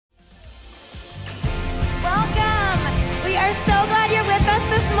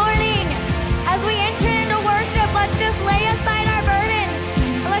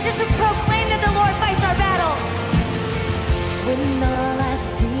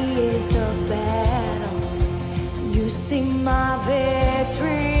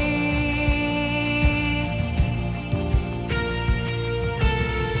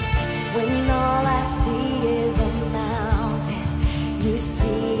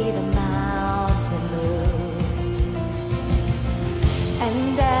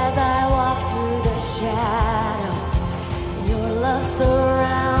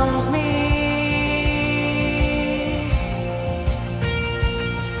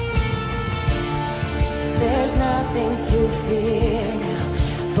nothing to fear now,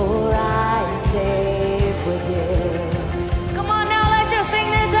 for I am safe with you. Come on now, let's just sing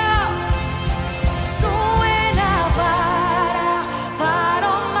this out. So when I fight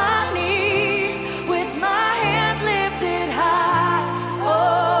on my knees with my hands lifted high.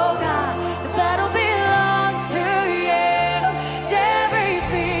 Oh God, the battle belongs to you. Every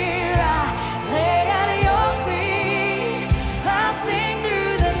fear I lay at your feet. I'll sing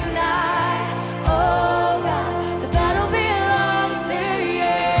through the night. Oh God, the battle belongs to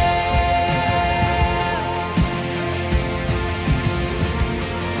you.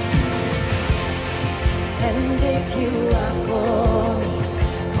 And if you are for me,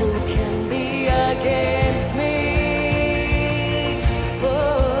 who can be against me?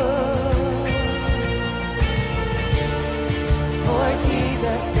 Oh, for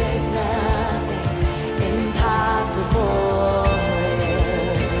Jesus, there's nothing impossible for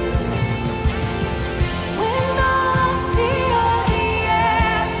him. When all I see are the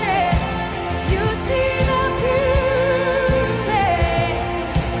ashes, you see the beauty.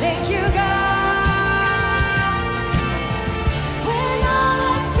 Thank you, God. When all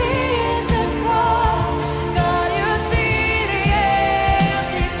I see is a cross, God, you see the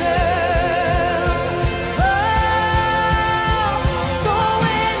empty tomb. Oh, so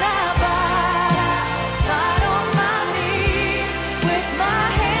when I fight on my knees with my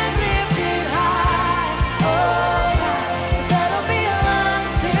hands lifted high. Oh God, the battle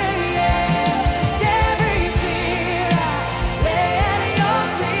belongs to you. Every fear I lay at your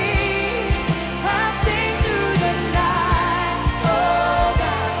feet. I sing through the night. Oh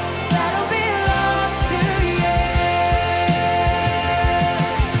God, the battle belongs to you.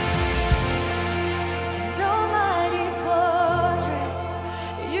 And almighty fortress,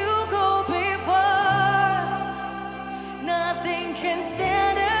 you go before us. Nothing can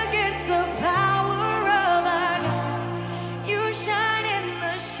stand against the power of our God. You shine in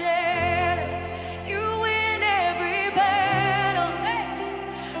the shadows, you win every battle. Hey!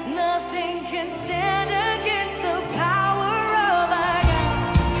 Nothing can stand against the power of our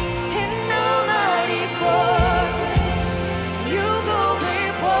God. In almighty fortress, you go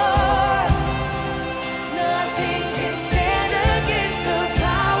before us. Nothing can stand against the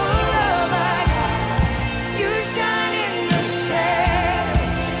power of our God. You shine in the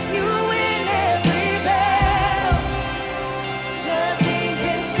shadows, you win every battle. Nothing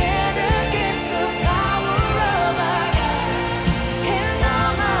can stand against the power of our God. In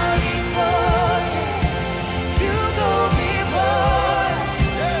almighty fortress, you go before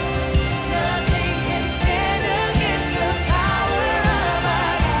us. Nothing can stand against the power of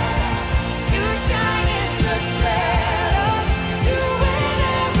our God. You shine in the shadows, you win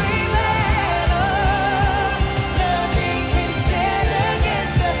every battle. Nothing can stand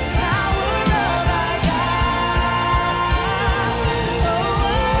against the power of our God.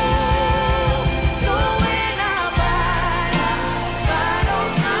 Oh, so when I fight on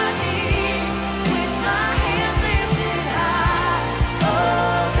my knees with my hands lifted high.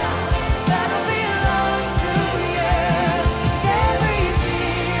 Oh God, the battle belongs to you. Every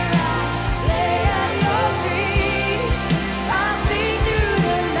fear I lay at your feet. I sing through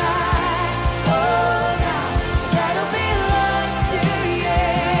the night. Oh God, the battle belongs to you.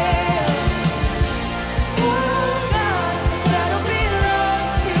 Oh God, the battle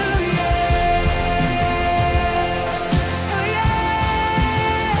belongs to you. Oh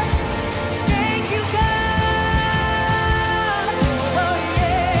yeah, thank you, God. Oh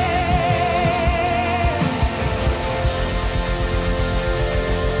yeah.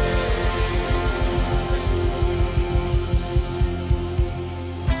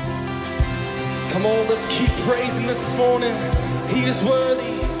 Come on, let's keep praising this morning. He is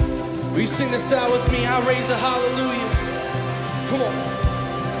worthy. Will you sing this out with me? I raise a hallelujah. Come on.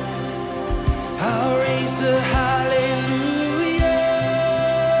 I raise a hallelujah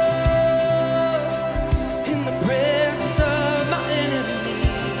in the presence of my enemies.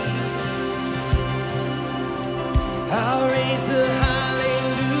 I raise a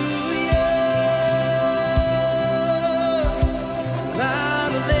hallelujah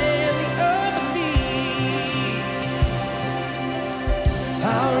louder than the unbelief.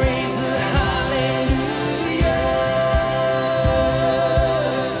 I raise a hallelujah.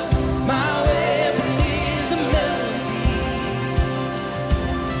 My weapon is a melody.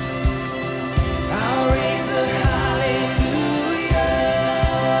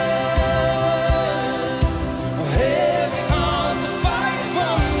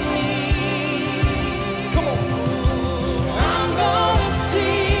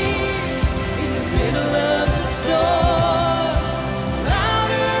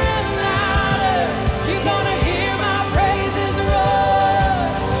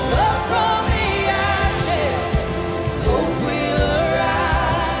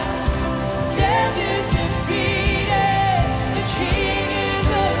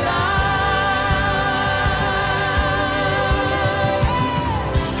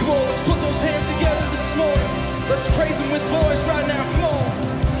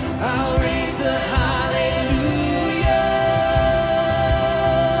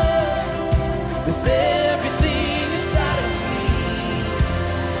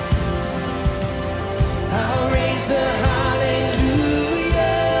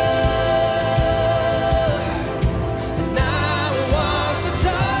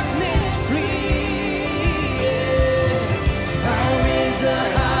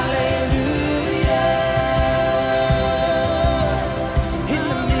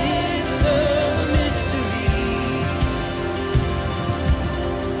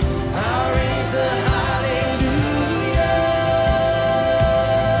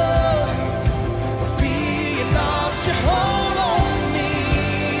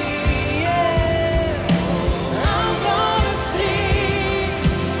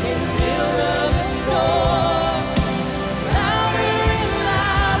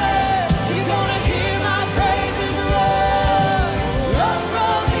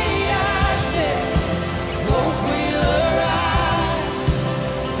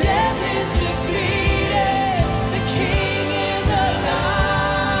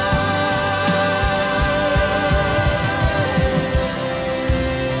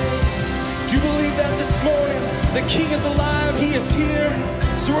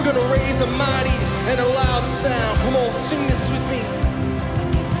 So we're gonna raise a mighty and a loud sound. Come on, sing this with me.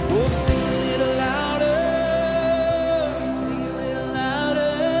 We'll sing a little louder. Sing a little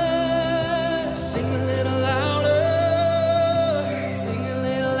louder. Sing a little louder. Sing a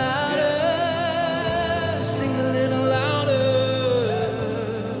little louder. Sing a little louder.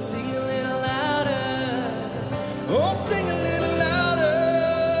 Sing a little louder. Oh, sing a little louder.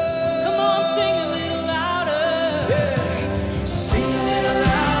 Come on, sing a little louder. Yeah. Sing a little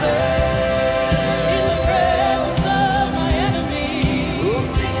louder. In the presence of my enemy. Oh,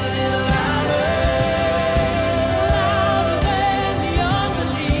 sing a little louder. Louder than the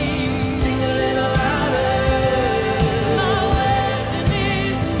unbelief. Sing a little louder. My weapon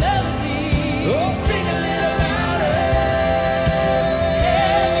is a melody. Oh, sing a little louder.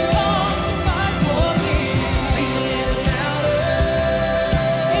 Heaven comes to fight for me. Sing a little louder.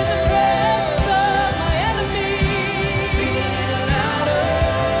 In the presence of my enemy. Sing a little louder.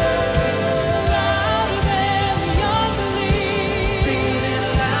 Louder than the unbelief. Sing a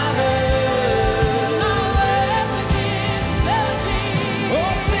little louder. My weapon is a melody.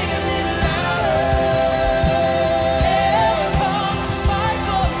 Oh, sing a little louder. Heaven comes to fight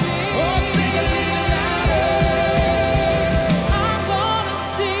for me. Oh, sing a little louder. I'm gonna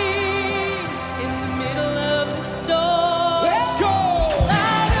sing in the middle of the storm. Let's go.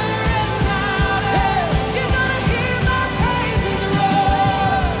 Louder and louder. Hey. You're gonna hear my praises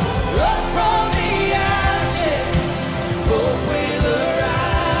roar. Up from the ashes, hope will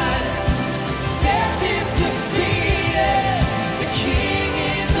arise. Death is defeated, the King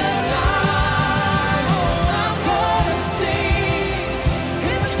is alive. Oh, I'm gonna sing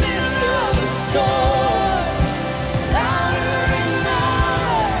in the middle of the storm. Louder and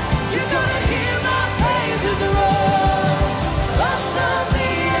louder, you're gonna hear my praises roar. Up from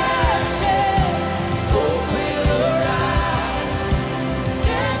the ashes, hope will arise.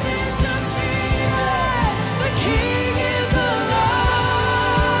 Death is defeated. The King is alive.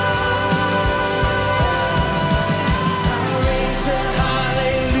 I raise a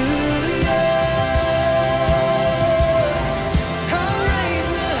hallelujah. I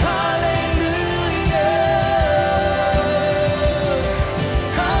raise a hallelujah.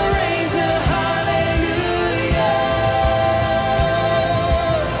 I raise a hallelujah.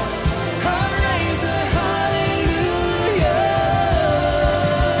 I raise a hallelujah.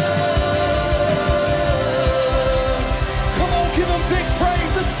 Come on, give him big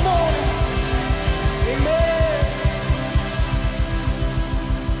praise this morning. Amen.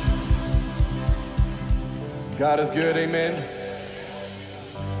 God is good, amen.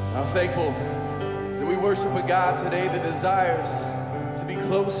 I'm thankful that we worship a God today that desires to be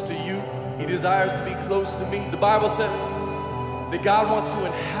close to you. He desires to be close to me. The Bible says that God wants to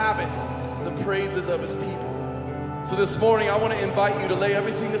inhabit the praises of his people. So this morning, I want to invite you to lay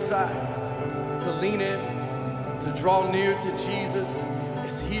everything aside, to lean in, to draw near to Jesus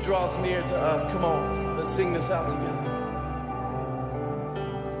as he draws near to us. Come on, let's sing this out together.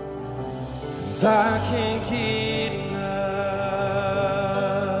 'Cause I can't get enough.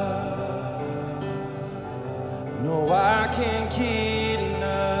 No, I can't get enough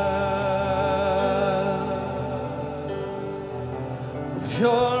of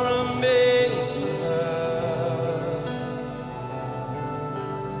your amazing love.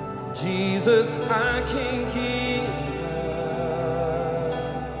 Jesus, I can't get enough.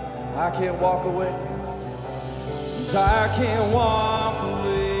 I can't walk away. 'Cause I can't walk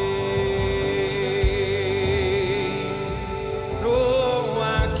away. No,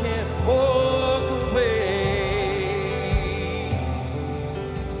 I can't walk away.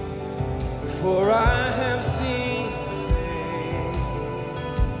 For I have seen your face.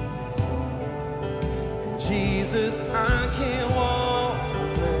 And Jesus, I can't walk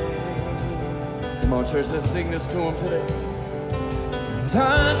away. Come on, church, let's sing this to him today. And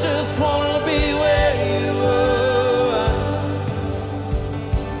I just want to be where you are.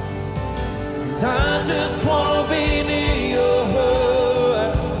 And I just want to be near your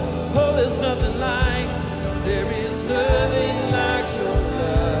heart. Oh, there's nothing like, there is nothing like your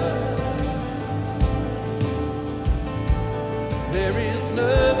love. There is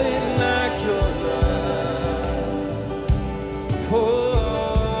nothing like your love. Oh,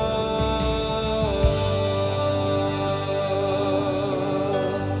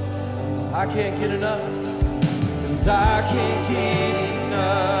 I can't get enough, and I can't get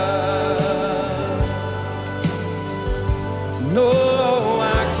enough. No, I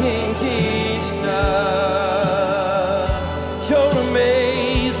can't get enough. You're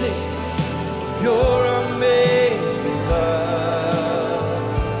amazing, you're amazing love.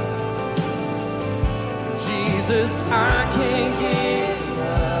 Jesus, I can't get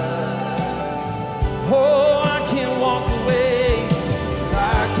enough.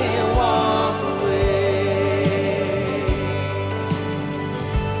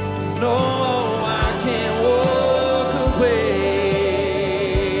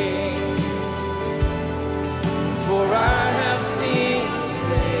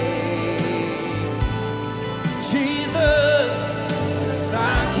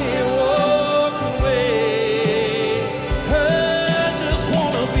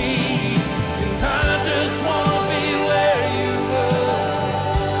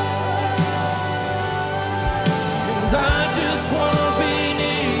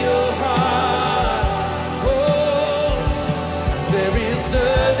 is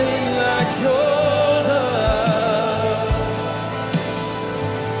nothing like your love.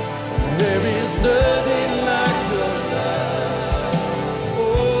 There is nothing like your love.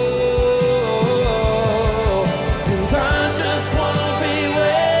 Oh, and I just want to be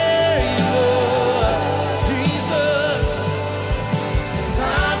where you are, Jesus. And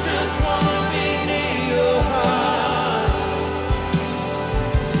I just want to be near your heart.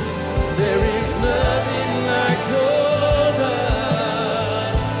 There is nothing like your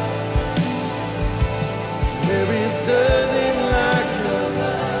love. There is nothing like your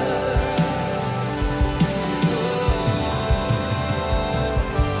love.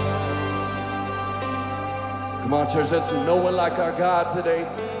 Come on, church, there's no one like our God today.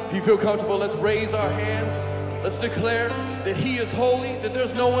 If you feel comfortable, let's raise our hands. Let's declare that He is holy, that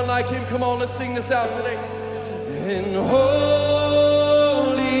there's no one like Him. Come on, let's sing this out today. And holy,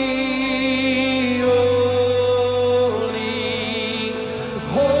 holy,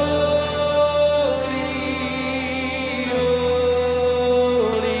 holy,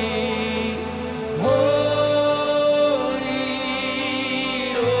 holy,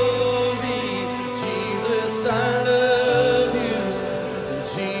 holy, Jesus, I love you.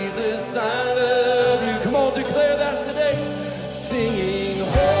 Jesus, I love you. Come on, declare that today. Singing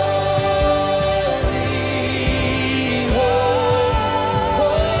holy, holy,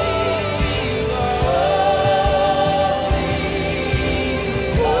 holy,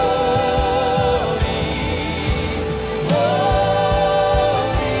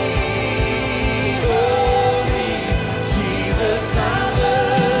 Jesus, I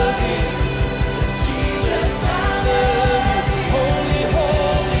love you. Jesus, I love you. Holy,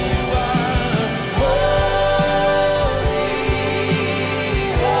 holy, you are.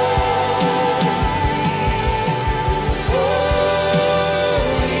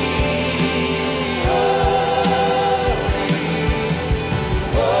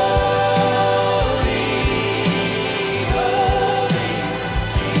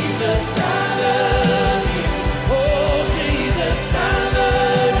 Jesus, I love you. Oh, Jesus, I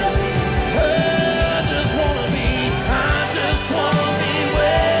love you. I just wanna be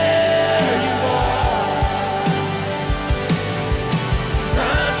where you are.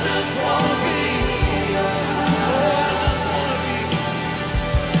 I just wanna be. Oh, I just wanna be.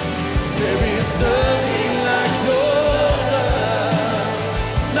 There is nothing like your love.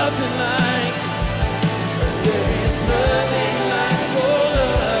 Nothing like. There is nothing like your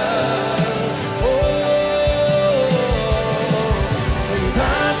love. Oh, and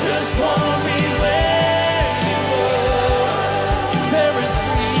I just wanna be where you are. There is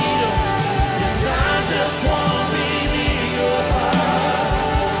freedom, and I just wanna be near your heart.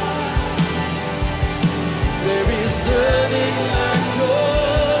 There is nothing like your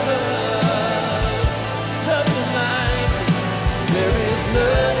love. Nothing like. There is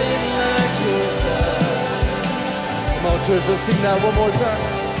nothing like your love. Come on, church, let's sing that one more time.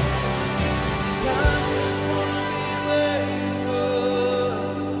 I just wanna be where you are,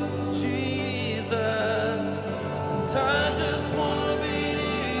 Jesus. And I just wanna be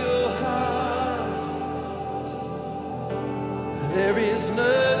near your heart. There is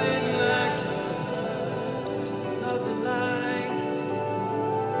nothing like your love, nothing like.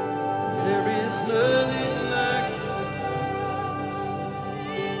 There is nothing like your love,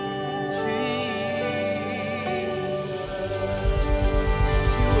 Jesus.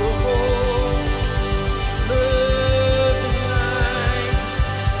 You are holy, nothing like,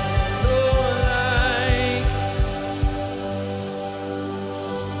 no one like.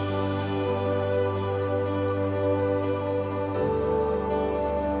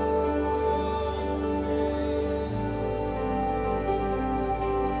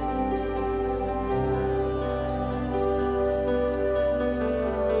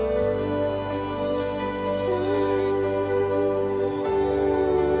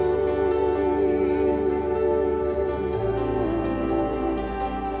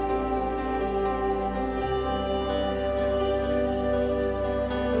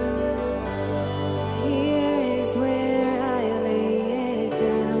 Here is where I lay it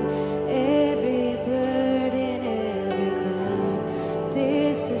down, every burden, every crown.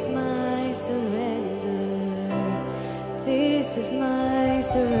 This is my surrender. This is my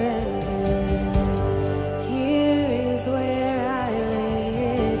surrender. Here is where I lay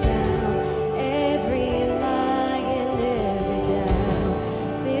it down, every lie and every doubt.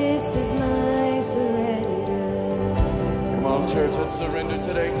 This is my surrender. Come on, church, let's surrender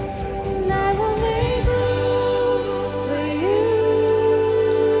today. And I will make room for you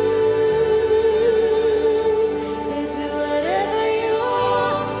to do whatever you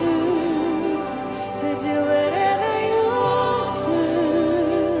want to do whatever you want to.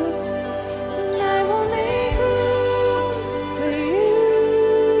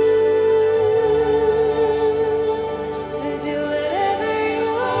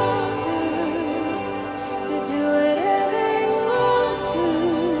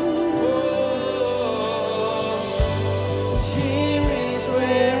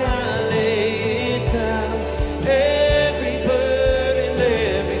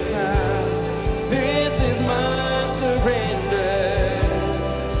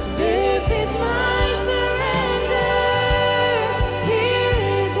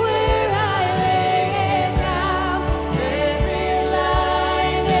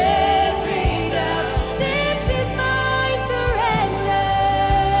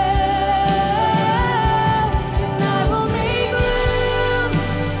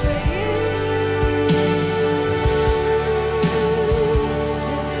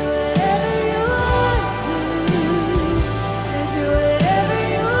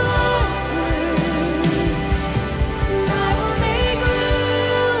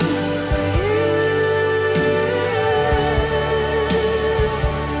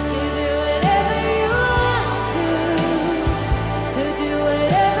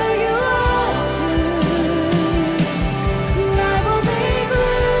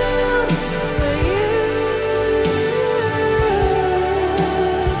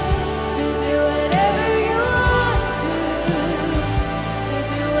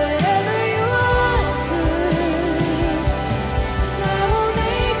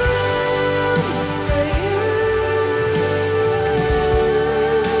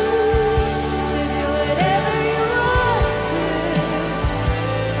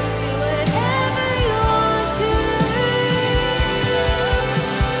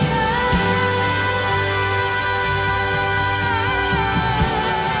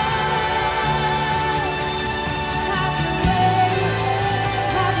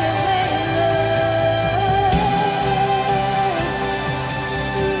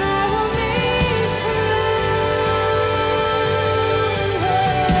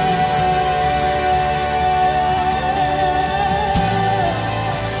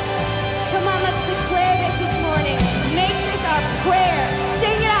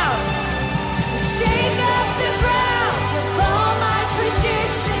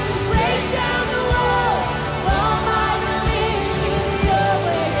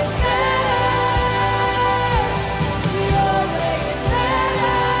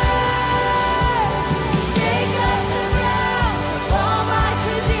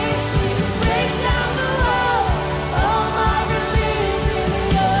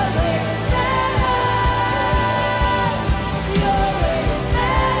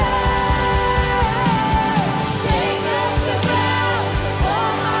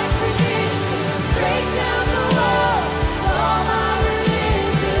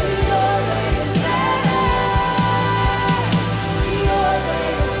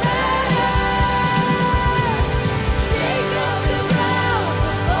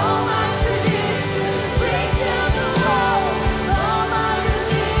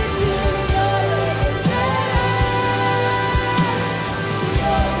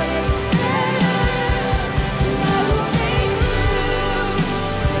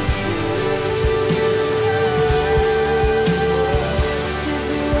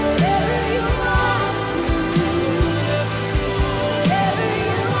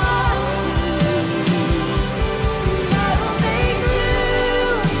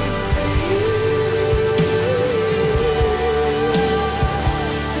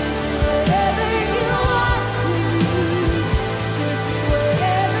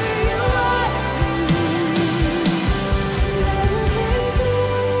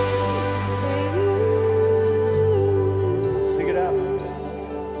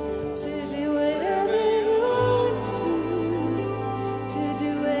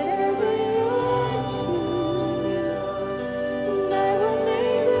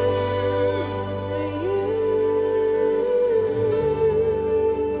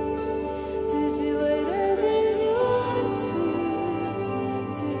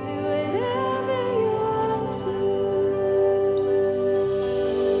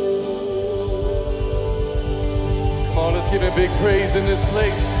 a big praise in this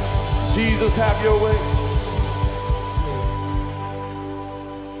place. Jesus, have your way.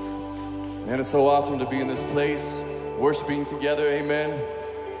 Man, it's so awesome to be in this place, worshiping together, amen.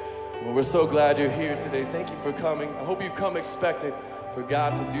 Well, we're so glad you're here today. Thank you for coming. I hope you've come expecting for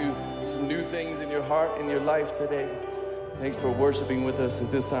God to do some new things in your heart, in your life today. Thanks for worshiping with us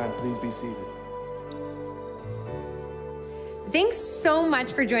at this time. Please be seated. Thanks so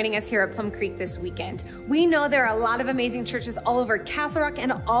much for joining us here at Plum Creek this weekend. We know there are a lot of amazing churches all over Castle Rock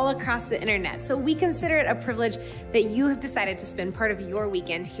and all across the internet, so we consider it a privilege that you have decided to spend part of your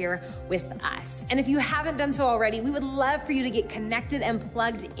weekend here with us. And if you haven't done so already, we would love for you to get connected and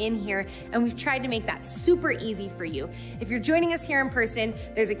plugged in here, and we've tried to make that super easy for you. If you're joining us here in person,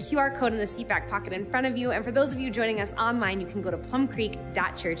 there's a QR code in the seat back pocket in front of you, and for those of you joining us online, you can go to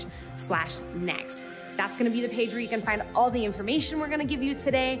plumcreek.church/next. That's going to be the page where you can find all the information we're going to give you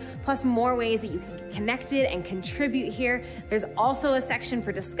today, plus more ways that you can get connected and contribute here. There's also a section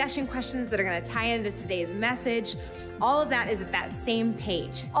for discussion questions that are going to tie into today's message. All of that is at that same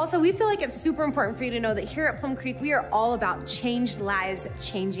page. Also, we feel like it's super important for you to know that here at Plum Creek, we are all about changed lives,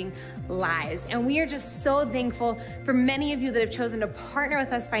 changing lives. And we are just so thankful for many of you that have chosen to partner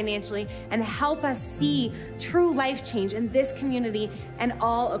with us financially and help us see true life change in this community and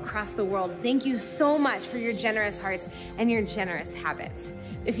all across the world. Thank you so much for your generous hearts and your generous habits.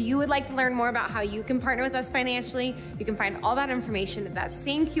 If you would like to learn more about how you can partner with us financially, you can find all that information at that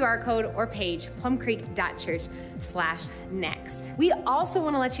same QR code or page, plumcreek.church/next. We also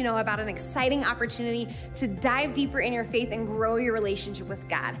want to let you know about an exciting opportunity to dive deeper in your faith and grow your relationship with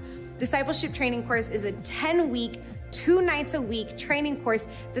God. Discipleship Training Course is a 10-week, 2 nights a week training course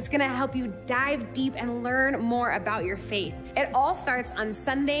that's going to help you dive deep and learn more about your faith. It all starts on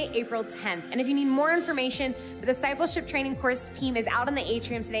Sunday, April 10th. And if you need more information, the Discipleship Training Course team is out in the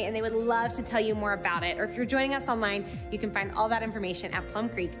atrium today, and they would love to tell you more about it. Or if you're joining us online, you can find all that information at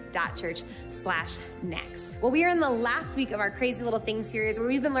plumcreek.church/next. Well, we are in the last week of our Crazy Little Things series, where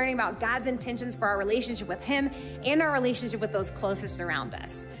we've been learning about God's intentions for our relationship with Him and our relationship with those closest around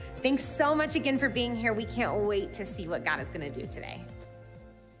us. Thanks so much again for being here. We can't wait to see what God is going to do today.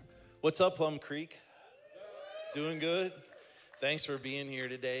 What's up, Plum Creek? Doing good? Thanks for being here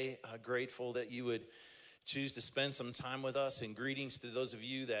today. Grateful that you would choose to spend some time with us, and greetings to those of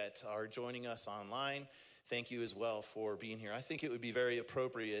you that are joining us online. Thank you as well for being here. I think it would be very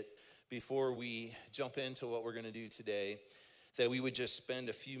appropriate, before we jump into what we're going to do today, that we would just spend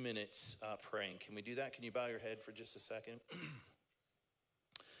a few minutes praying. Can we do that? Can you bow your head for just a second?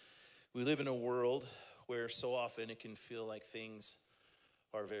 We live in a world where so often it can feel like things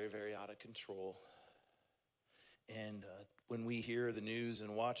are very, very out of control. And when we hear the news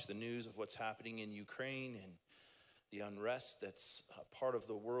and watch the news of what's happening in Ukraine and the unrest that's part of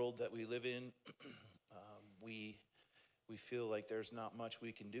the world that we live in, we feel like there's not much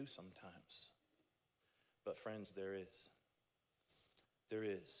we can do sometimes. But friends, there is. There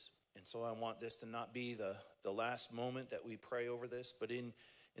is. And so I want this to not be the last moment that we pray over this, but in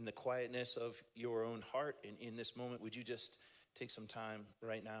the quietness of your own heart, and in this moment, would you just take some time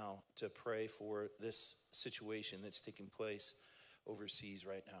right now to pray for this situation that's taking place overseas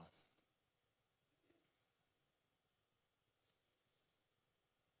right now?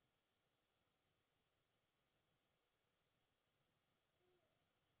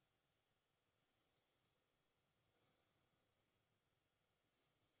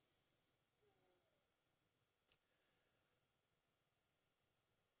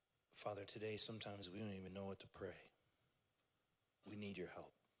 Father, today sometimes we don't even know what to pray. We need your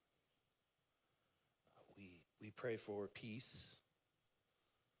help. We pray for peace.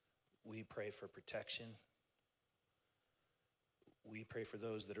 We pray for protection. We pray for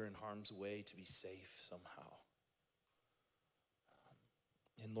those that are in harm's way to be safe somehow.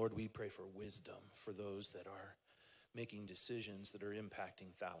 And Lord, we pray for wisdom for those that are making decisions that are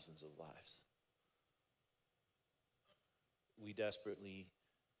impacting thousands of lives. We desperately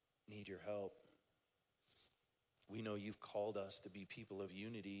need your help. We know you've called us to be people of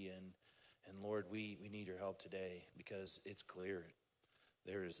unity, and Lord, we need your help today, because it's clear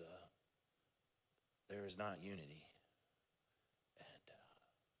there is not unity. And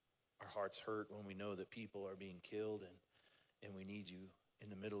our hearts hurt when we know that people are being killed, and we need you in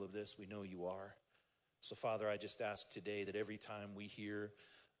the middle of this. We know you are. So Father, I just ask today that every time we hear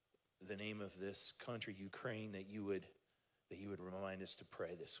the name of this country, Ukraine, that you would remind us to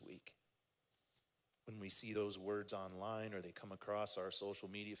pray this week. When we see those words online or they come across our social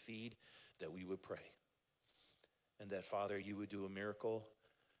media feed, that we would pray. And that, Father, you would do a miracle,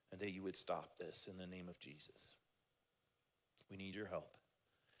 and that you would stop this in the name of Jesus. We need your help.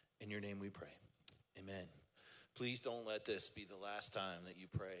 In your name we pray. Amen. Please don't let this be the last time that you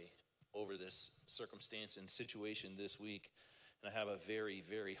pray over this circumstance and situation this week. And I have a very,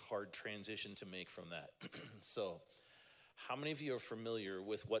 very hard transition to make from that. So, how many of you are familiar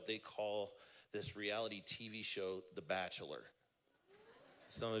with what they call this reality TV show, The Bachelor?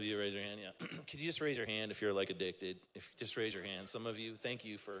 Some of you raise your hand, yeah. Could you just raise your hand if you're like addicted? If you just raise your hand. Some of you, thank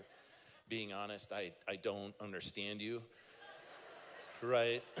you for being honest. I don't understand you,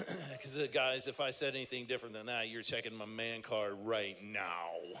 right? Because guys, if I said anything different than that, you're checking my man card right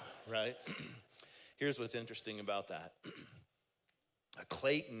now, right? Here's what's interesting about that.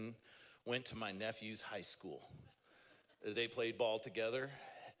 Clayton went to my nephew's high school. They played ball together,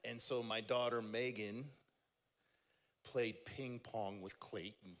 and so my daughter Megan played ping pong with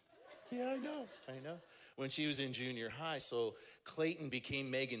Clayton. Yeah, I know. When she was in junior high, so Clayton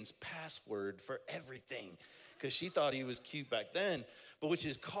became Megan's password for everything because she thought he was cute back then, but which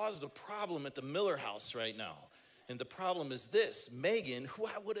has caused a problem at the Miller house right now. And the problem is this: Megan, who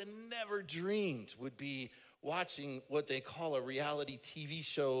I would have never dreamed would be watching what they call a reality TV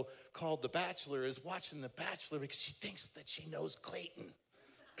show called The Bachelor, is watching The Bachelor because she thinks that she knows Clayton.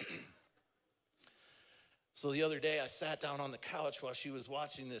 So the other day I sat down on the couch while she was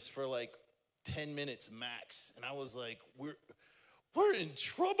watching this for like 10 minutes max. And I was like, we're in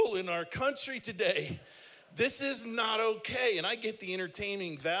trouble in our country today. This is not okay. And I get the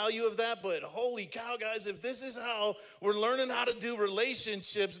entertaining value of that, but holy cow, guys, if this is how we're learning how to do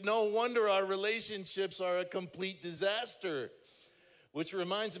relationships, no wonder our relationships are a complete disaster. Which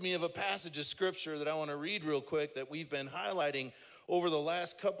reminds me of a passage of scripture that I want to read real quick that we've been highlighting over the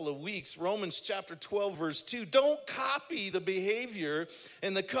last couple of weeks. Romans chapter 12, verse 2. Don't copy the behavior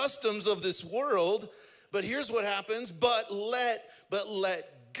and the customs of this world, but here's what happens. But let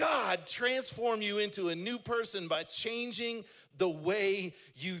God transform you into a new person by changing the way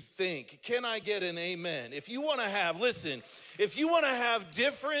you think. Can I get an amen? If you want to have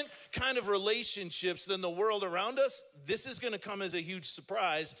different kind of relationships than the world around us, this is going to come as a huge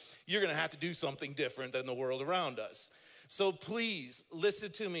surprise. You're going to have to do something different than the world around us. So please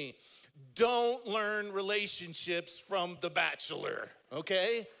listen to me. Don't learn relationships from The Bachelor,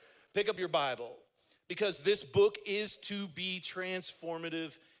 okay? Pick up your Bible, because this book is to be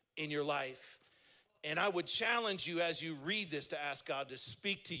transformative in your life. And I would challenge you as you read this to ask God to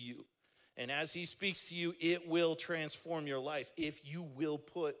speak to you. And as he speaks to you, it will transform your life if you will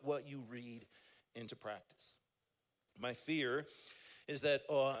put what you read into practice. My fear is that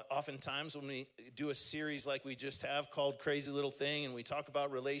oftentimes when we do a series like we just have called Crazy Little Thing, and we talk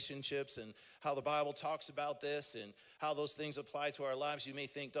about relationships and how the Bible talks about this and how those things apply to our lives, you may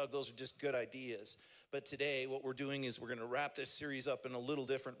think, Doug, those are just good ideas. But today what we're doing is we're going to wrap this series up in a little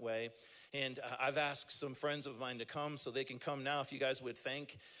different way. And I've asked some friends of mine to come, so they can come now. If you guys would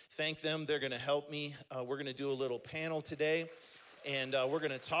thank them, they're going to help me. We're going to do a little panel today, and we're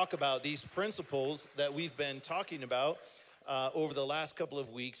going to talk about these principles that we've been talking about over the last couple of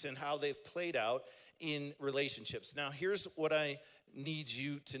weeks and how they've played out in relationships. Now, here's what I need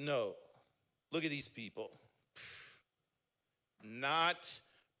you to know. Look at these people. Not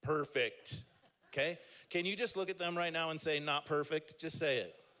perfect, okay? Can you just look at them right now and say, not perfect? Just say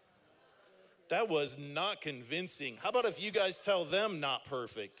it. That was not convincing. How about if you guys tell them not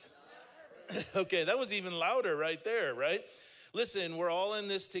perfect? Okay, that was even louder right there, right? Listen, we're all in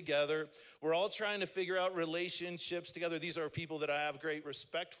this together. We're all trying to figure out relationships together. These are people that I have great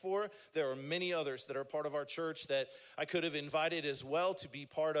respect for. There are many others that are part of our church that I could have invited as well to be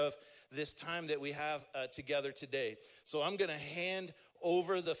part of this time that we have together today. So I'm going to hand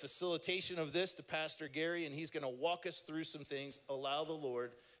over the facilitation of this to Pastor Gary, and he's going to walk us through some things. Allow the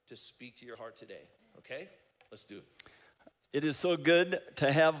Lord to speak to your heart today. Okay? Let's do it. It is so good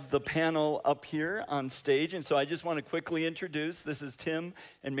to have the panel up here on stage, and so I just want to quickly introduce. This is Tim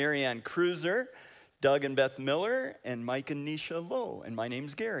and Marianne Cruiser, Doug and Beth Miller, and Mike and Nisha Lowe, and my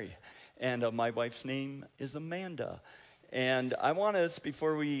name's Gary, and my wife's name is Amanda. And I want us,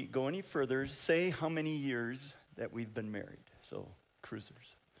 before we go any further, say how many years that we've been married. So,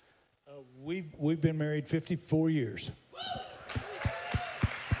 Cruisers. We've been married 54 years.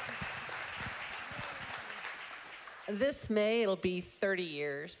 This May, it'll be 30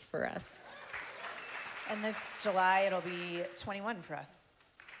 years for us. And this July, it'll be 21 for us.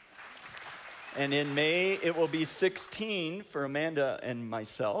 And in May, it will be 16 for Amanda and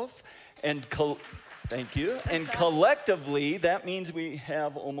myself. And thank you. And collectively, that means we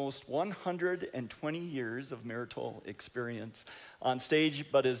have almost 120 years of marital experience on stage.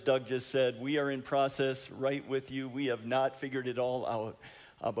 But as Doug just said, we are in process right with you. We have not figured it all out.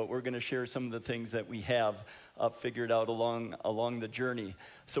 but we're going to share some of the things that we have figured out along the journey.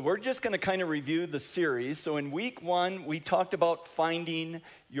 So we're just going to kind of review the series. So in week 1, we talked about finding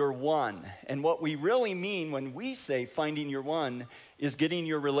your one. And what we really mean when we say finding your one is getting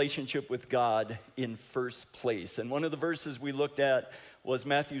your relationship with God in first place. And one of the verses we looked at was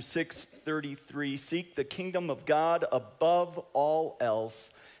Matthew 6:33, seek the kingdom of God above all else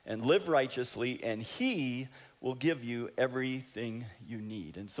and live righteously, and he will give you everything you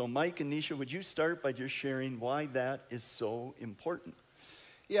need. And so Mike and Nisha, would you start by just sharing why that is so important?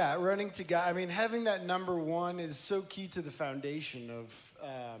 Yeah, running to God. I mean, having that number one is so key to the foundation of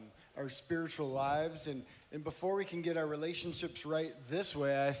our spiritual lives. And before we can get our relationships right this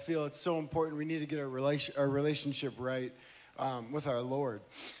way, I feel it's so important we need to get our relationship right with our Lord.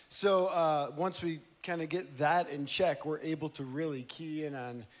 So once we kind of get that in check, we're able to really key in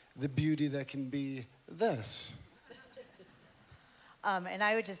on the beauty that can be this. And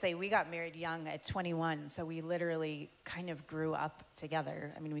I would just say we got married young at 21, so we literally kind of grew up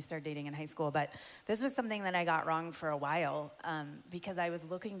together. I mean, we started dating in high school, but this was something that I got wrong for a while because I was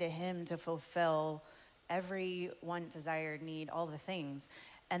looking to him to fulfill every want, desire, need, all the things,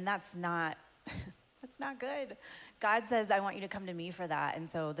 and that's not that's not good. God says, I want you to come to me for that, and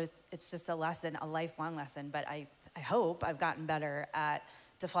so it's just a lesson, a lifelong lesson, but I hope I've gotten better at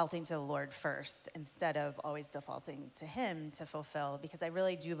defaulting to the Lord first instead of always defaulting to him to fulfill, because I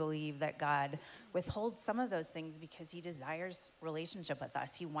really do believe that God withholds some of those things because he desires relationship with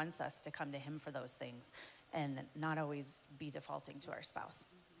us. He wants us to come to him for those things and not always be defaulting to our spouse.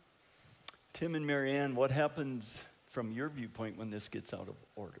 Tim and Marianne, what happens from your viewpoint when this gets out of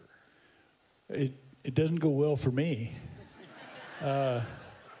order? It doesn't go well for me.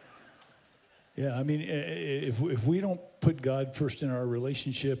 Yeah, I mean, if we don't put God first in our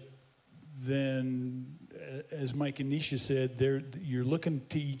relationship, then, as Mike and Nisha said, you're looking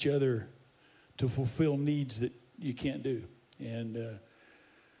to each other to fulfill needs that you can't do. And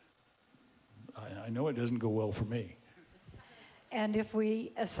I know it doesn't go well for me. And if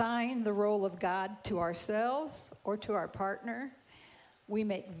we assign the role of God to ourselves or to our partner, we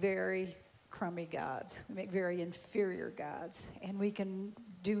make very crummy gods. We make very inferior gods. And we can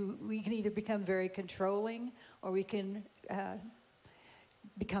either become very controlling or we can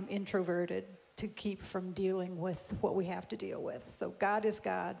become introverted to keep from dealing with what we have to deal with. So God is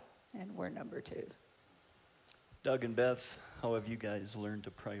God, and we're number 2. Doug and Beth, how have you guys learned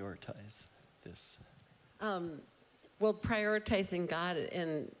to prioritize this? Well, prioritizing God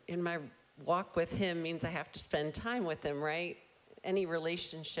in my walk with him means I have to spend time with him, right? Any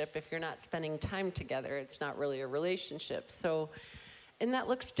relationship, if you're not spending time together, it's not really a relationship. So, and that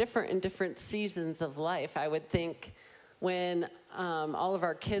looks different in different seasons of life. I would think when all of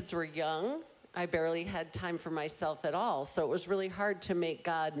our kids were young, I barely had time for myself at all. So it was really hard to make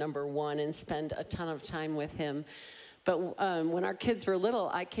God number one and spend a ton of time with him. But when our kids were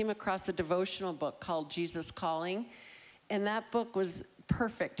little, I came across a devotional book called Jesus Calling. And that book was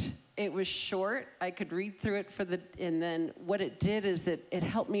perfect. It was short. I could read through it and then what it did is it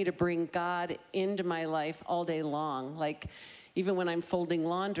helped me to bring God into my life all day long. Like, even when I'm folding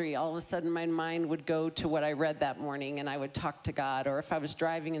laundry, all of a sudden my mind would go to what I read that morning and I would talk to God. Or if I was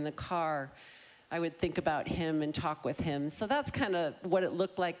driving in the car, I would think about him and talk with him. So that's kind of what it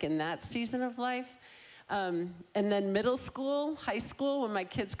looked like in that season of life. And then middle school, high school, when my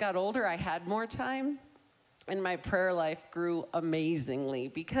kids got older, I had more time. And my prayer life grew amazingly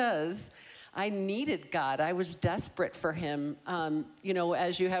because I needed God. I was desperate for him. You know,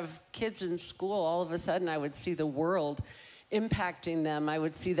 as you have kids in school, all of a sudden I would see the world impacting them. I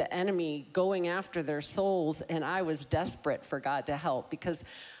would see the enemy going after their souls, and I was desperate for God to help because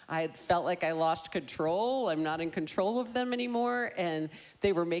I had felt like I lost control. I'm not in control of them anymore, and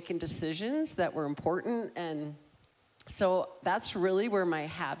they were making decisions that were important. And so that's really where my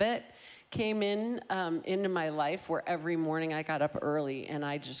habit came into my life, where every morning I got up early and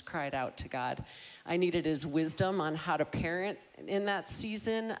I just cried out to God. I needed his wisdom on how to parent in that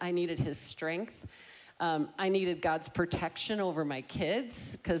season. I needed his strength. I needed God's protection over my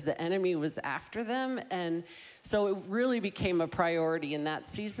kids because the enemy was after them. And so it really became a priority in that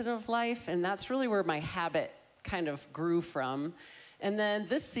season of life. And that's really where my habit kind of grew from. And then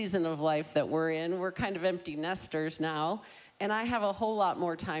this season of life that we're in, we're kind of empty nesters now. And I have a whole lot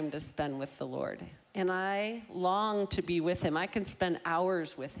more time to spend with the Lord. And I long to be with him. I can spend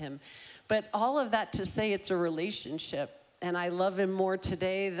hours with him. But all of that to say it's a relationship. And I love him more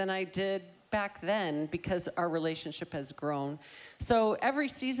today than I did back then because our relationship has grown. So every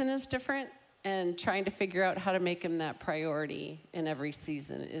season is different, and trying to figure out how to make him that priority in every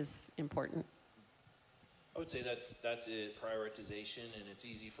season is important. I would say that's it, prioritization, and it's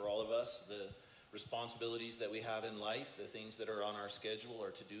easy for all of us. The responsibilities that we have in life, the things that are on our schedule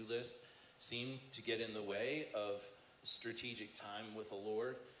or to-do list, seem to get in the way of strategic time with the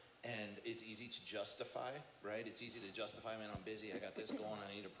Lord. And it's easy to justify, right? It's easy to justify, man, I'm busy, I got this going,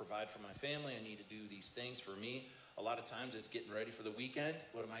 I need to provide for my family, I need to do these things for me. A lot of times it's getting ready for the weekend.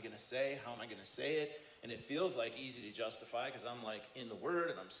 What am I gonna say? How am I gonna say it? And it feels like easy to justify because I'm like in the Word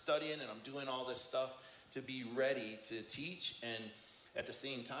and I'm studying and I'm doing all this stuff to be ready to teach. And at the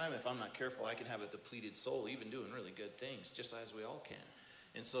same time, if I'm not careful, I can have a depleted soul, even doing really good things, just as we all can.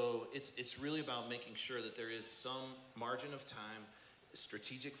 And so it's really about making sure that there is some margin of time,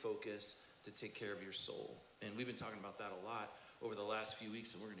 strategic focus to take care of your soul. And we've been talking about that a lot over the last few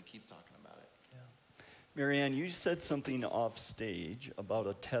weeks, and we're going to keep talking about it. Yeah. Marianne, you said something off stage about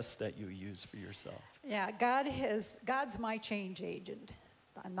a test that you use for yourself. Yeah, God's my change agent.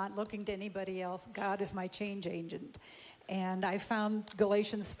 I'm not looking to anybody else. God is my change agent. And I found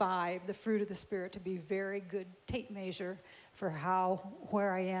Galatians 5, the fruit of the Spirit, to be a very good tape measure for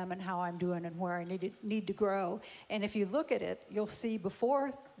where I am and how I'm doing and where I need to grow. And if you look at it, you'll see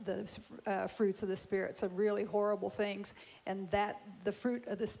before the fruits of the Spirit some really horrible things, and that the fruit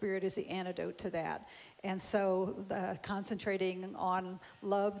of the Spirit is the antidote to that. And so concentrating on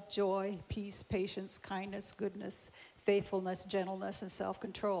love, joy, peace, patience, kindness, goodness, faithfulness, gentleness, and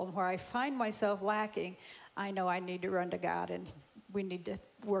self-control. And where I find myself lacking, I know I need to run to God, and we need to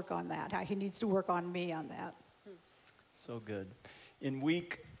work on that. He needs to work on me on that. So good. In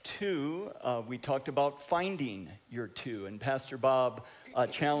week 2, we talked about finding your 2, and Pastor Bob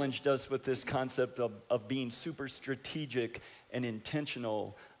challenged us with this concept of being super strategic and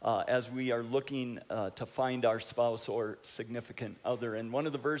intentional as we are looking to find our spouse or significant other. And one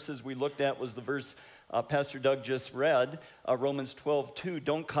of the verses we looked at was the verse Pastor Doug just read, Romans 12:2.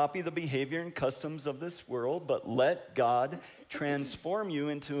 Don't copy the behavior and customs of this world, but let God transform you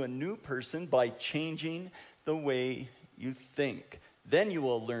into a new person by changing the way you think. Then you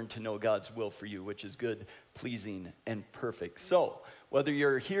will learn to know God's will for you, which is good, pleasing, and perfect. So, whether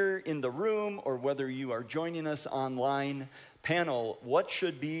you're here in the room or whether you are joining us online, panel, what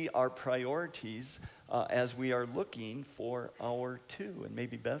should be our priorities as we are looking for our 2? And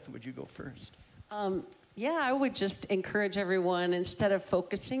maybe Beth, would you go first? Yeah, I would just encourage everyone, instead of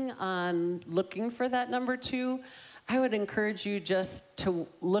focusing on looking for that number 2, I would encourage you just to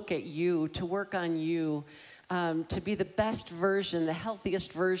look at you, to work on you, to be the best version, the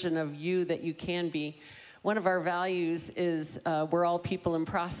healthiest version of you that you can be. One of our values is we're all people in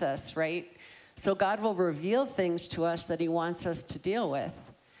process, right? So God will reveal things to us that he wants us to deal with.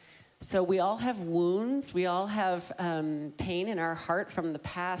 So we all have wounds. We all have pain in our heart from the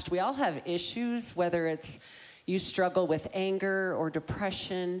past. We all have issues, whether it's you struggle with anger or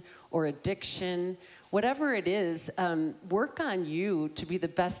depression or addiction. Whatever it is, work on you to be the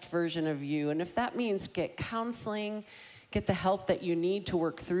best version of you. And if that means get counseling, get the help that you need to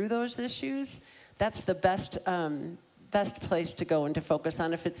work through those issues, that's the best place to go and to focus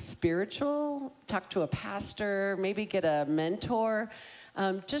on. If it's spiritual, talk to a pastor, maybe get a mentor.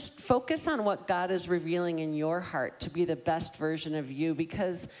 Just focus on what God is revealing in your heart to be the best version of you,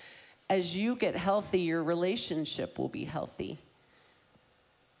 because as you get healthy, your relationship will be healthy.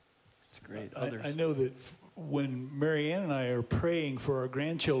 Great. I know that when Marianne and I are praying for our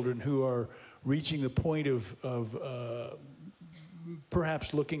grandchildren who are reaching the point of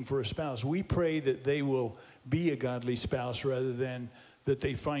perhaps looking for a spouse, we pray that they will be a godly spouse rather than that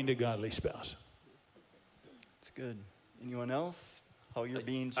they find a godly spouse. That's good. Anyone else? How you're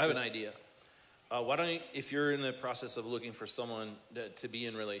being? I have an idea. Why don't you, if you're in the process of looking for someone to be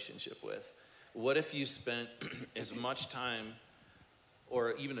in relationship with, what if you spent as much time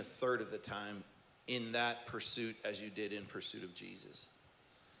or even a third of the time in that pursuit as you did in pursuit of Jesus,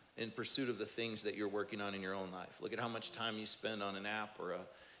 in pursuit of the things that you're working on in your own life? Look at how much time you spend on an app or a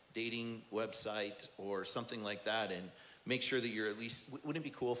dating website or something like that, and make sure that you're at least, wouldn't it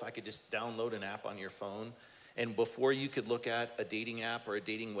be cool if I could just download an app on your phone, and before you could look at a dating app or a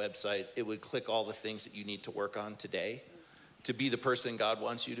dating website, it would click all the things that you need to work on today to be the person God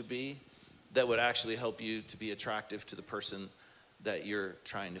wants you to be, that would actually help you to be attractive to the person that you're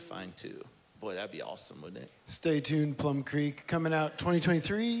trying to find too. Boy, that'd be awesome, wouldn't it? Stay tuned, Plum Creek, coming out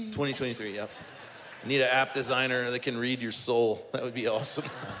 2023. 2023, yep. I need an app designer that can read your soul. That would be awesome.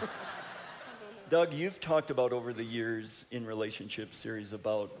 Doug, you've talked about over the years in relationship series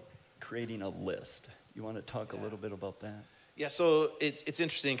about creating a list. You want to talk a little bit about that? Yeah, so it's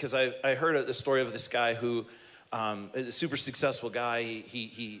interesting because I heard the story of this guy who a super successful guy.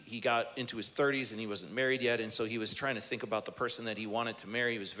 He got into his 30s and he wasn't married yet, and so he was trying to think about the person that he wanted to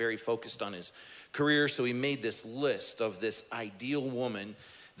marry. He was very focused on his career, so he made this list of this ideal woman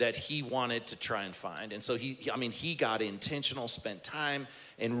that he wanted to try and find. And so he got intentional, spent time,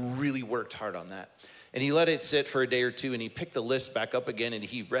 and really worked hard on that. And he let it sit for a day or two, and he picked the list back up again, and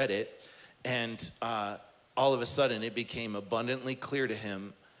he read it, and all of a sudden it became abundantly clear to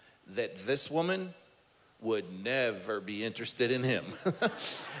him that this woman would never be interested in him.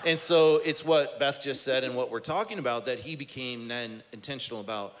 And so it's what Beth just said and what we're talking about, that he became then intentional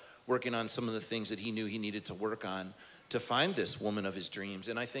about working on some of the things that he knew he needed to work on to find this woman of his dreams.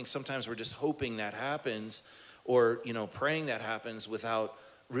 And I think sometimes we're just hoping that happens, or praying that happens, without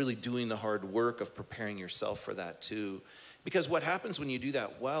really doing the hard work of preparing yourself for that too. Because what happens when you do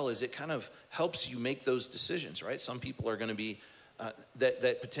that well is it kind of helps you make those decisions, right? Some people are going to be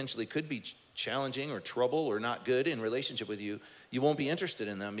that potentially could be challenging or trouble or not good in relationship with you. You won't be interested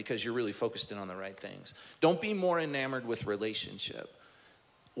in them because you're really focused in on the right things. Don't be more enamored with relationship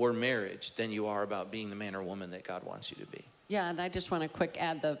or marriage than you are about being the man or woman that God wants you to be. Yeah, and I just want to quick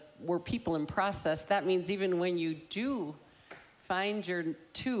add we're people in process. That means even when you do find your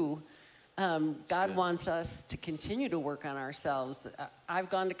two, God wants us to continue to work on ourselves. I've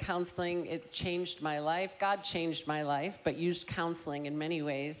gone to counseling. It changed my life. God changed my life, but used counseling in many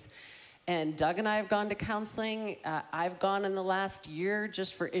ways. And Doug and I have gone to counseling. I've gone in the last year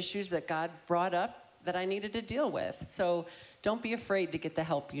just for issues that God brought up that I needed to deal with. So don't be afraid to get the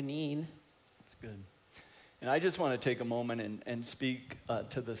help you need. That's good. And I just want to take a moment and speak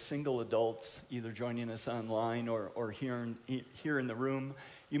to the single adults, either joining us online or here in the room.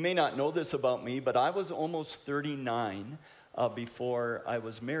 You may not know this about me, but I was almost 39 before I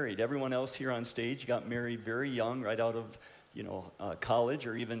was married. Everyone else here on stage got married very young, right out of college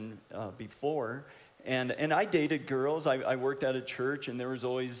or even before. And I dated girls. I worked at a church, and there was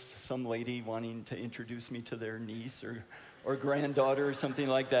always some lady wanting to introduce me to their niece or granddaughter or something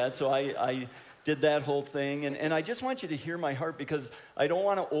like that. So I did that whole thing. And I just want you to hear my heart, because I don't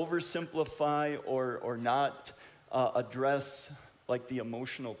want to oversimplify or not address like the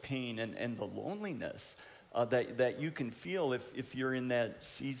emotional pain and the loneliness that you can feel if you're in that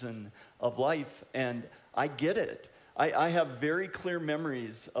season of life. And I get it. I have very clear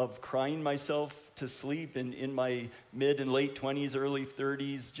memories of crying myself to sleep in my mid and late 20s, early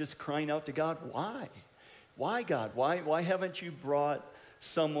 30s, just crying out to God, why? Why, God? Why haven't you brought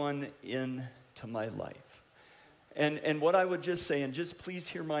someone into my life? And what I would just say, and just please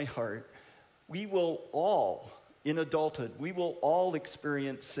hear my heart, we will all, in adulthood, we will all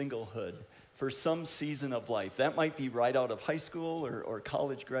experience singlehood for some season of life. That might be right out of high school or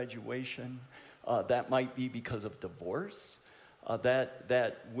college graduation. That might be because of divorce.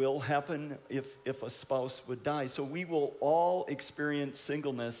 That will happen if a spouse would die. So we will all experience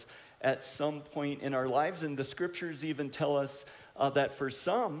singleness at some point in our lives. And the scriptures even tell us that for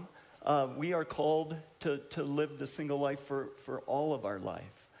some, we are called to live the single life for all of our life.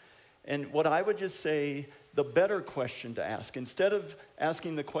 And what I would just say, the better question to ask, instead of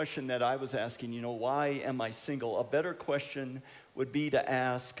asking the question that I was asking, why am I single? A better question would be to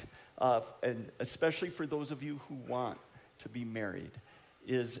ask, and especially for those of you who want to be married,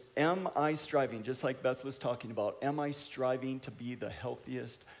 is, am I striving, just like Beth was talking about, am I striving to be the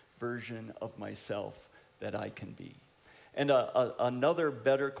healthiest version of myself that I can be? And another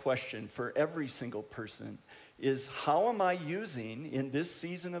better question for every single person is, how am I using, in this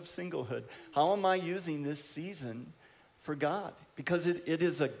season of singlehood, how am I using this season for God? Because it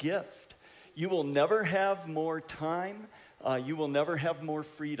is a gift. You will never have more time. You will never have more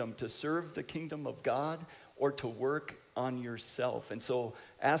freedom to serve the kingdom of God or to work on yourself. And so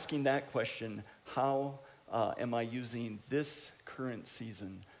asking that question, how am I using this current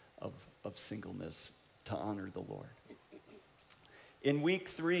season of singleness to honor the Lord? In week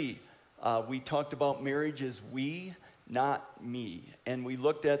 3, we talked about marriage as we, not me. And we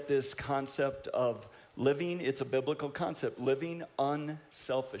looked at this concept of living, it's a biblical concept, living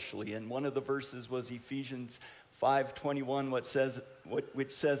unselfishly. And one of the verses was Ephesians 5:21,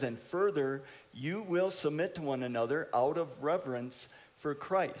 which says, and further, you will submit to one another out of reverence for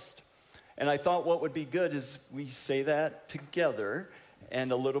Christ. And I thought what would be good is we say that together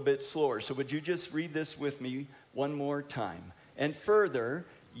and a little bit slower. So would you just read this with me one more time? And further,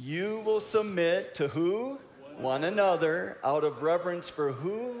 you will submit to who? One another out of reverence for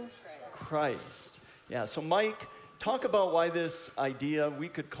who? Christ. Yeah, so Mike, talk about why this idea, we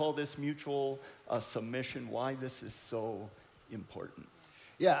could call this mutual submission, why this is so important.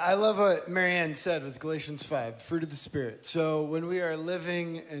 Yeah, I love what Marianne said with Galatians 5, fruit of the Spirit. So when we are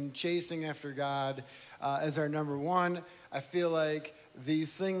living and chasing after God, as our number one, I feel like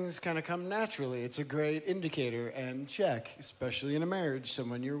these things kind of come naturally. It's a great indicator and check, especially in a marriage,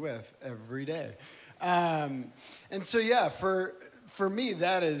 someone you're with every day. And so, yeah, for me,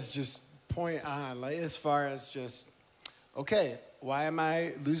 that is just point on, like as far as just, okay, why am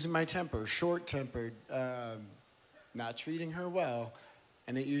I losing my temper, short-tempered, not treating her well?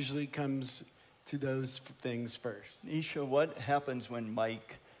 And it usually comes to those things first. Nisha, what happens when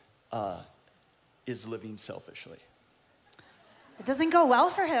Mike is living selfishly? It doesn't go well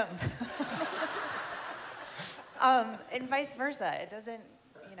for him. And vice versa. It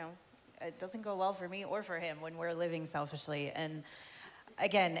doesn't go well for me or for him when we're living selfishly. And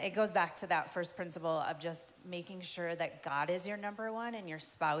again, it goes back to that first principle of just making sure that God is your number one and your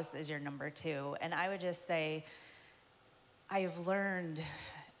spouse is your number two. And I would just say, I've learned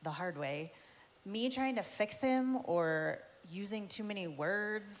the hard way, me trying to fix him or using too many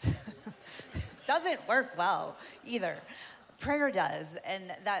words doesn't work well either. Prayer does,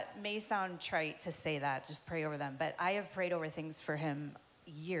 and that may sound trite to say that, just pray over them, but I have prayed over things for him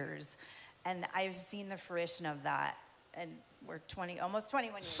years, and I've seen the fruition of that, and we're almost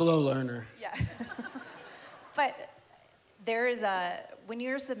 21 years. Slow learner. Yeah. But when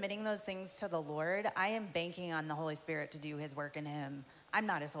you're submitting those things to the Lord, I am banking on the Holy Spirit to do his work in him. I'm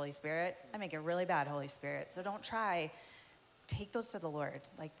not his Holy Spirit. I make a really bad Holy Spirit, so don't try. Take those to the Lord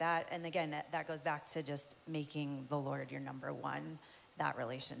like that. And again, that goes back to just making the Lord your number one, that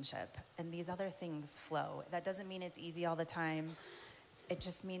relationship. And these other things flow. That doesn't mean it's easy all the time. It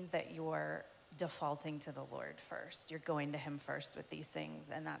just means that you're defaulting to the Lord first. You're going to him first with these things.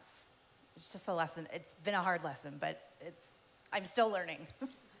 And it's just a lesson. It's been a hard lesson, but I'm still learning.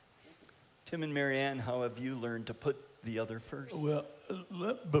 Tim and Marianne, how have you learned to put the other first? Well,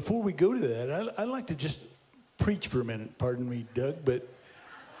 before we go to that, I'd like to just preach for a minute. Pardon me, Doug, but,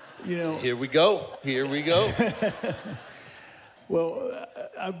 Here we go. Here we go. Well,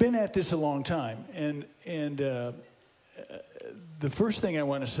 I've been at this a long time, and the first thing I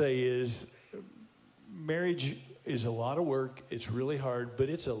want to say is marriage is a lot of work. It's really hard, but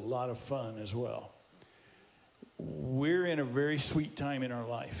it's a lot of fun as well. We're in a very sweet time in our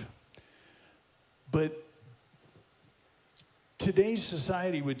life. But today's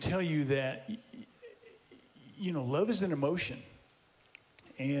society would tell you that, love is an emotion.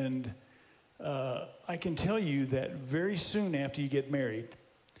 And I can tell you that very soon after you get married,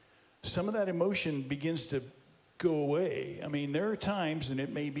 some of that emotion begins to go away. I mean, there are times, and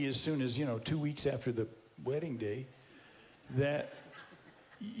it may be as soon as, 2 weeks after the wedding day, that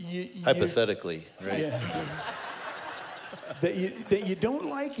Hypothetically, right? Yeah, that you don't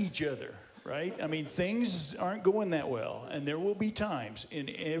like each other, right? I mean, things aren't going that well, and there will be times in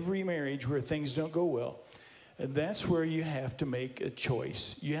every marriage where things don't go well, and that's where you have to make a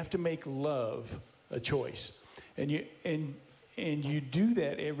choice. You have to make love a choice, and you do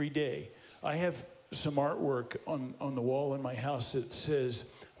that every day. I have some artwork on the wall in my house that says,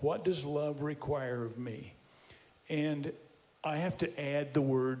 "What does love require of me?" And I have to add the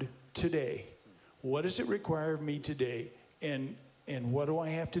word today. What does it require of me today? And what do I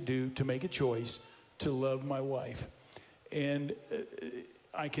have to do to make a choice to love my wife? And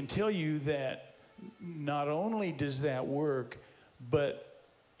I can tell you that not only does that work, but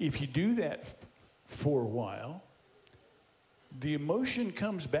if you do that for a while, the emotion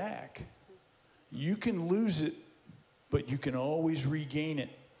comes back. You can lose it, but you can always regain it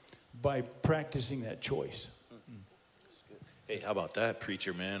by practicing that choice. Hey, how about that,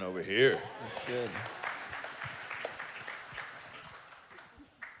 preacher man over here? That's good.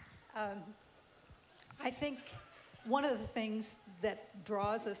 I think one of the things that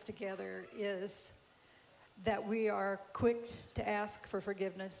draws us together is that we are quick to ask for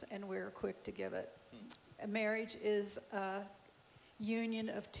forgiveness and we're quick to give it. A marriage is a union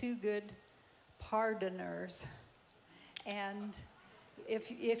of two good pardoners. And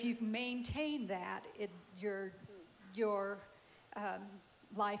if you maintain that, your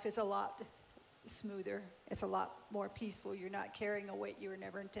life is a lot smoother. It's a lot more peaceful. You're not carrying a weight you were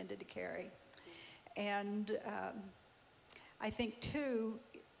never intended to carry. And I think, too,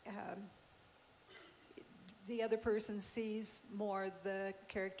 the other person sees more the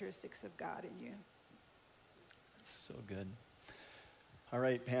characteristics of God in you. So good. All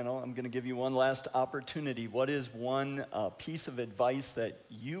right, panel, I'm going to give you one last opportunity. What is one piece of advice that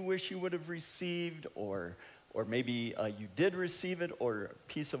you wish you would have received, or maybe you did receive it, or a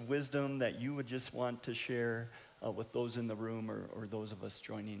piece of wisdom that you would just want to share with those in the room or those of us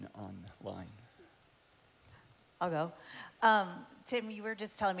joining online? I'll go. Tim, you were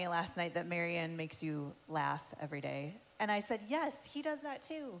just telling me last night that Marianne makes you laugh every day. And I said, yes, he does that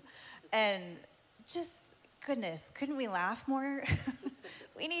too. And just, goodness, couldn't we laugh more?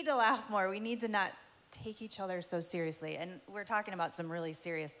 We need to laugh more. We need to not take each other so seriously. And we're talking about some really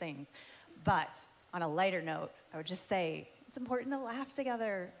serious things. But on a lighter note, I would just say it's important to laugh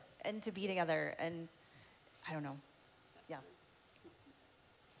together and to be together. And I don't know. Yeah.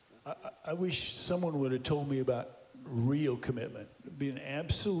 I wish someone would have told me about real commitment, being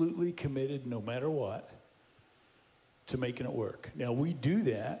absolutely committed no matter what to making it work. Now, we do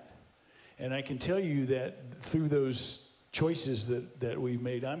that, and I can tell you that through those choices that we've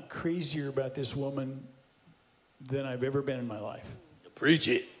made, I'm crazier about this woman than I've ever been in my life. Preach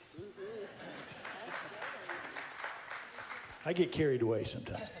it. I get carried away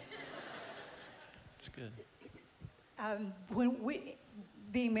sometimes. It's good. When we,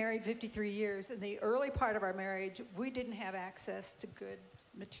 being married 53 years, in the early part of our marriage, we didn't have access to good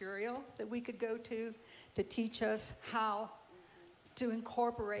material that we could go to teach us how to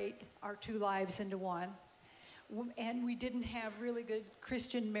incorporate our two lives into one. And we didn't have really good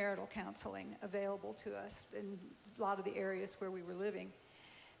Christian marital counseling available to us in a lot of the areas where we were living.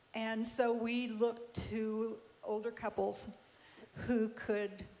 And so we looked to older couples who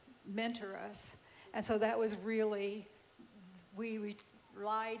could mentor us. And so that was really, we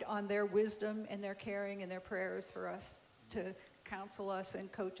relied on their wisdom and their caring and their prayers for us to counsel us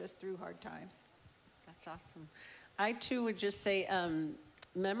and coach us through hard times. That's awesome. I too would just say,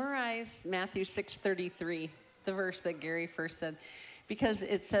 memorize Matthew 6:33, the verse that Gary first said, because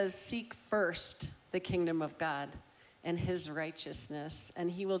it says, seek first the kingdom of God and his righteousness, and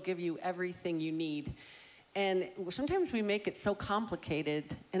he will give you everything you need. And sometimes we make it so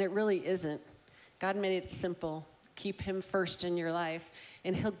complicated, and it really isn't. God made it simple. Keep him first in your life,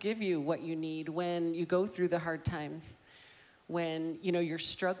 and he'll give you what you need when you go through the hard times. When you're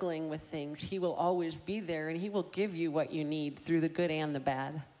struggling with things, he will always be there, and he will give you what you need through the good and the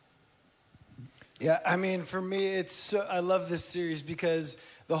bad. Yeah, I mean, for me, I love this series because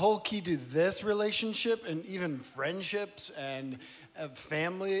the whole key to this relationship and even friendships and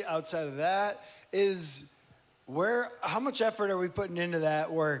family outside of that is how much effort are we putting into that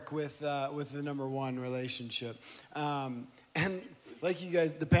work with the number one relationship? And like you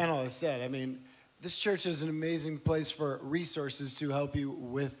guys, the panel has said, I mean, this church is an amazing place for resources to help you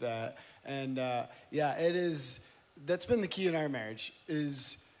with that. And that's been the key in our marriage,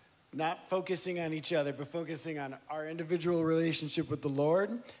 is not focusing on each other, but focusing on our individual relationship with the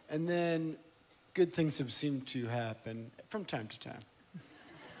Lord. And then good things have seemed to happen from time to time.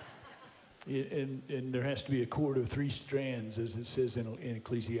 And there has to be a cord of three strands, as it says in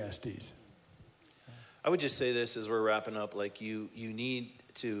Ecclesiastes. I would just say this as we're wrapping up, like you need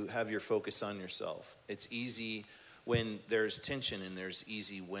to have your focus on yourself. It's easy when there's tension, and there's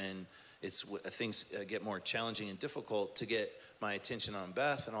easy when things get more challenging and difficult to get my attention on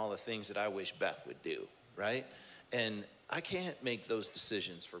Beth and all the things that I wish Beth would do, right? And I can't make those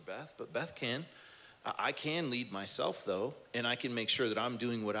decisions for Beth, but Beth can. I can lead myself, though, and I can make sure that I'm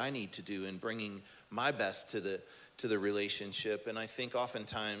doing what I need to do and bringing my best to the relationship. And I think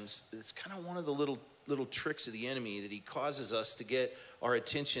oftentimes it's kind of one of the little tricks of the enemy that he causes us to get our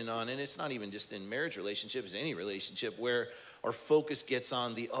attention on, and it's not even just in marriage relationships, any relationship, where our focus gets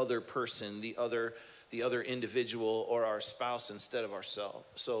on the other person, the other individual, or our spouse instead of ourselves.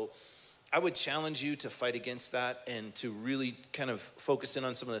 So I would challenge you to fight against that and to really kind of focus in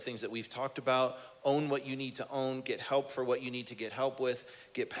on some of the things that we've talked about. Own what you need to own. Get help for what you need to get help with.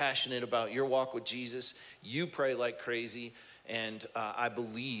 Get passionate about your walk with Jesus. You pray like crazy. And I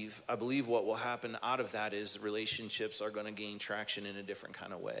believe what will happen out of that is relationships are going to gain traction in a different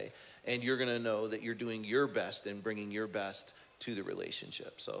kind of way. And you're going to know that you're doing your best and bringing your best to the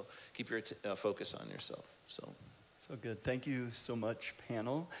relationship. So keep your focus on yourself. So good. Thank you so much,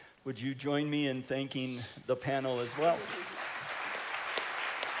 panel. Would you join me in thanking the panel as well?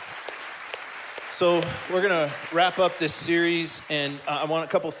 So we're going to wrap up this series, and I want a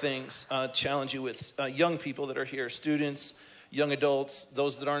couple things challenge you with. Young people that are here, students, young adults,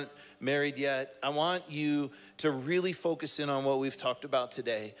 those that aren't married yet. I want you to really focus in on what we've talked about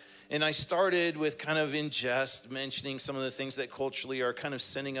today. And I started with kind of in jest mentioning some of the things that culturally are kind of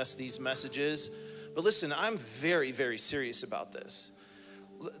sending us these messages. But listen, I'm very, very serious about this.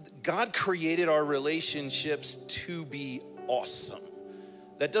 God created our relationships to be awesome.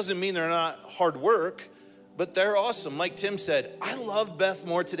 That doesn't mean they're not hard work, but they're awesome. Like Tim said, I love Beth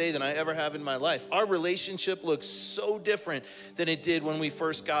more today than I ever have in my life. Our relationship looks so different than it did when we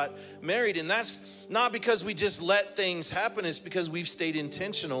first got married. And that's not because we just let things happen. It's because we've stayed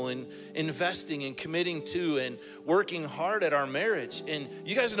intentional in investing and committing to and working hard at our marriage. And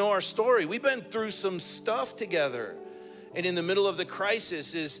you guys know our story. We've been through some stuff together. and in the middle of the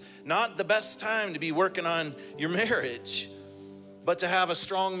crisis is not the best time to be working on your marriage. But to have a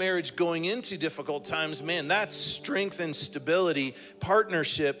strong marriage going into difficult times, man, that's strength and stability,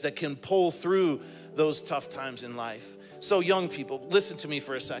 partnership that can pull through those tough times in life. So young people, listen to me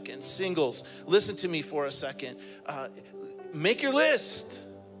for a second. Singles, listen to me for a second. Make your list.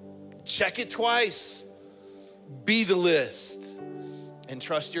 Check it twice. Be the list. And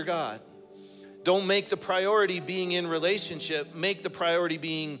trust your God. Don't make the priority being in relationship. Make the priority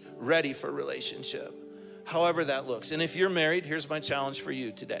being ready for relationship. However that looks. And if you're married, here's my challenge for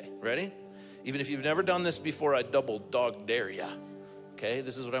you today. Ready? Even if you've never done this before, I double dog dare you. Okay?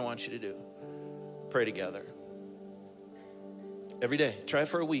 This is what I want you to do. Pray together. Every day. Try it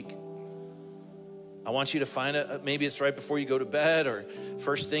for a week. I want you to find maybe it's right before you go to bed or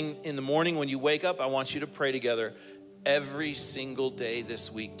first thing in the morning when you wake up. I want you to pray together every single day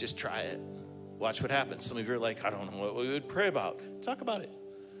this week. Just try it. Watch what happens. Some of you are like, I don't know what we would pray about. Talk about it.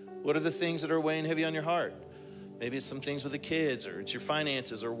 What are the things that are weighing heavy on your heart? Maybe it's some things with the kids, or it's your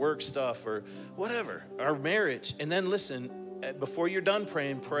finances or work stuff or whatever, our marriage. And then listen, before you're done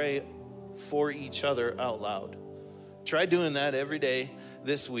praying, pray for each other out loud. Try doing that every day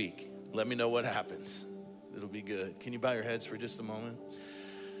this week. Let me know what happens. It'll be good. Can you bow your heads for just a moment?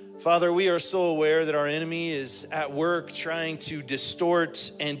 Father, we are so aware that our enemy is at work trying to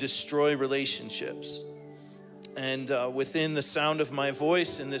distort and destroy relationships. And within the sound of my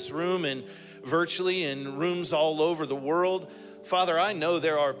voice in this room and virtually in rooms all over the world, Father, I know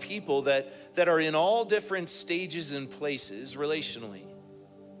there are people that are in all different stages and places relationally.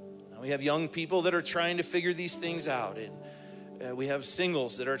 We have young people that are trying to figure these things out. And we have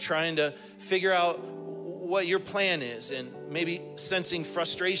singles that are trying to figure out what your plan is and maybe sensing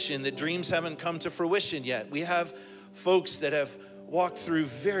frustration that dreams haven't come to fruition yet. We have folks that have walked through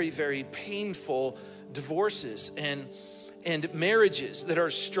very, very painful divorces and marriages that are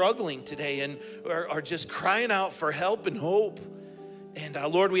struggling today and are just crying out for help and hope. And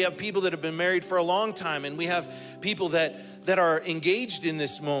Lord, we have people that have been married for a long time, and we have people that are engaged in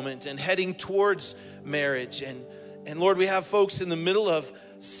this moment and heading towards marriage. And Lord, we have folks in the middle of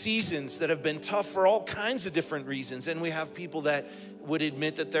seasons that have been tough for all kinds of different reasons. And we have people that would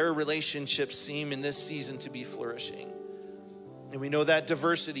admit that their relationships seem in this season to be flourishing. And we know that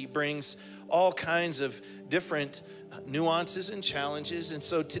diversity brings all kinds of different nuances and challenges. And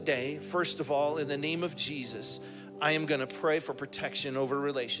so today, first of all, in the name of Jesus, I am going to pray for protection over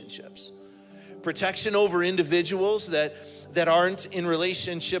relationships. Protection over individuals that aren't in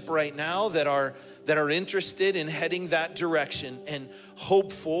relationship right now, that are interested in heading that direction and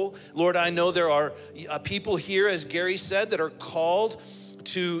hopeful. Lord, I know there are people here, as Gary said, that are called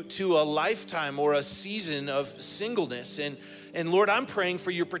to a lifetime or a season of singleness. And Lord, I'm praying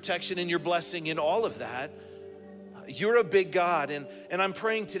for your protection and your blessing in all of that. You're a big God, and I'm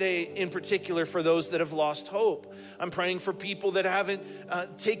praying today in particular for those that have lost hope. I'm praying for people that haven't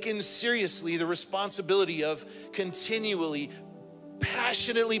taken seriously the responsibility of continually,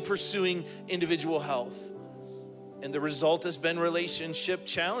 passionately pursuing individual health. And the result has been relationship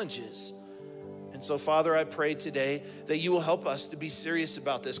challenges. And so, Father, I pray today that you will help us to be serious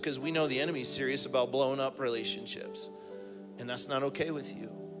about this, because we know the enemy's serious about blowing up relationships. And that's not okay with you.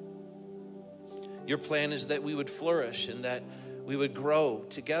 Your plan is that we would flourish and that we would grow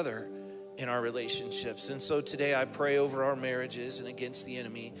together in our relationships. And so today I pray over our marriages and against the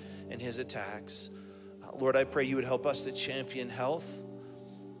enemy and his attacks. Lord, I pray you would help us to champion health,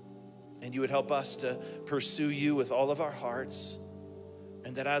 and you would help us to pursue you with all of our hearts.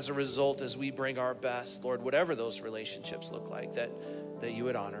 And that as a result, as we bring our best, Lord, whatever those relationships look like, that you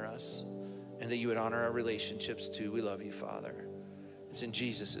would honor us and that you would honor our relationships too. We love you, Father. It's in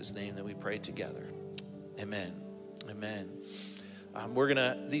Jesus' name that we pray together. Amen. Amen.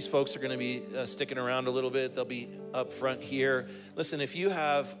 These folks are gonna be sticking around a little bit. They'll be up front here. Listen, if you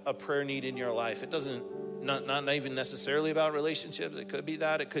have a prayer need in your life, it doesn't, not even necessarily about relationships. It could be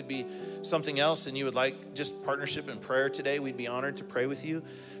that, it could be something else, and you would like just partnership in prayer today, we'd be honored to pray with you.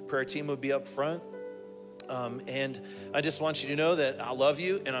 Prayer team would be up front. And I just want you to know that I love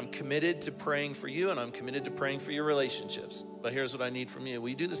you, and I'm committed to praying for you, and I'm committed to praying for your relationships. But here's what I need from you. Will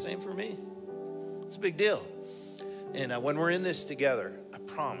you do the same for me? It's a big deal. And when we're in this together, I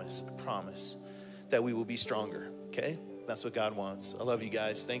promise that we will be stronger, okay? That's what God wants. I love you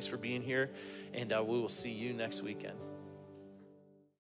guys. Thanks for being here, and we will see you next weekend.